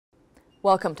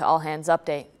Welcome to All Hands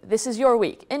Update. This is your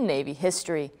week in Navy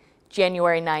history.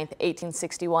 January 9,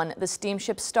 1861, the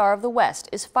steamship Star of the West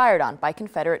is fired on by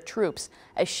Confederate troops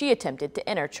as she attempted to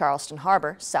enter Charleston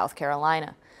Harbor, South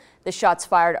Carolina. The shots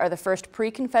fired are the first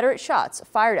pre-Confederate shots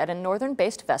fired at a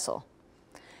northern-based vessel.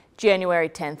 January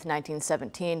 10,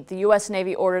 1917, the U.S.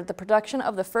 Navy ordered the production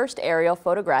of the first aerial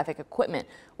photographic equipment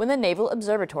when the Naval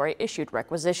Observatory issued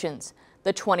requisitions.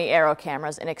 The 20 aero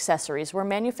cameras and accessories were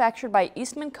manufactured by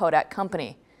Eastman Kodak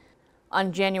Company.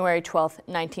 On January 12,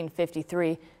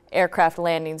 1953, aircraft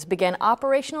landings began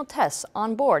operational tests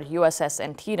on board USS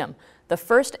Antietam, the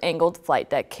first angled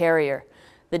flight deck carrier.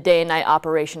 The day and night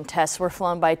operation tests were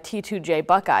flown by T-2J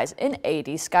Buckeyes and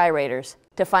AD Sky Raiders.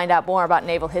 To find out more about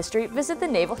naval history, visit the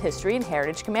Naval History and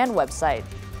Heritage Command website.